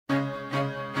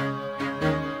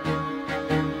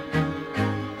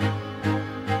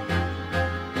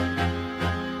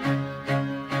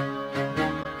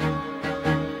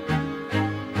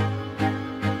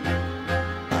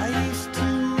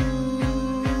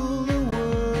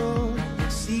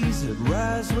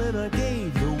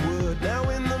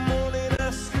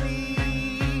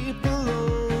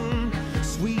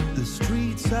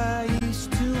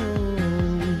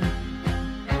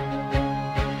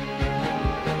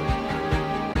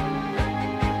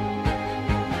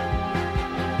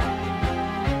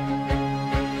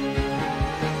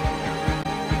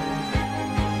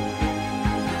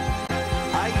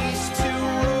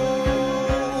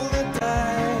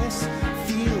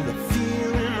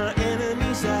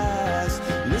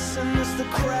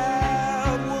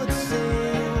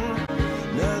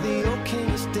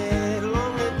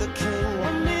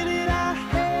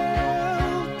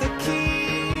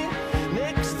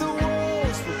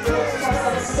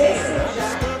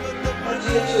festejar no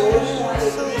dia de hoje com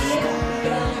alegria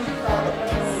grande de volta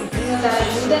para você, que nos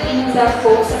ajuda e nos dá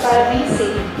força para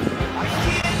vencer.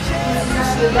 O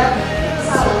desafio da vida. Os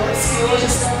alunos que hoje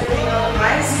estão terminando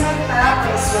mais uma etapa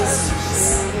em suas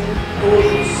vidas.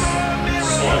 Todos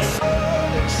sonhos.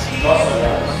 Nós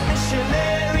olhamos.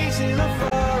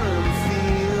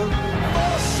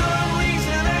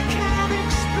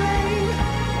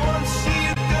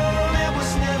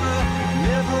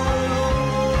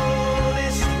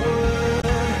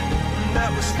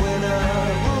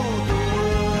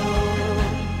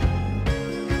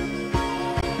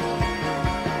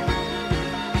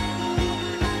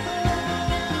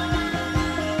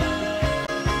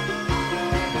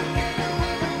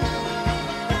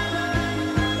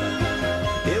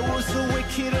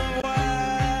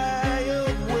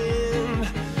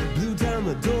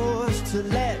 To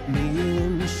let me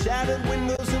in, shattered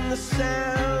windows and the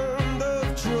sound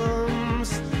of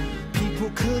drums. People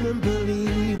couldn't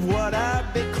believe what I'd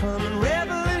become.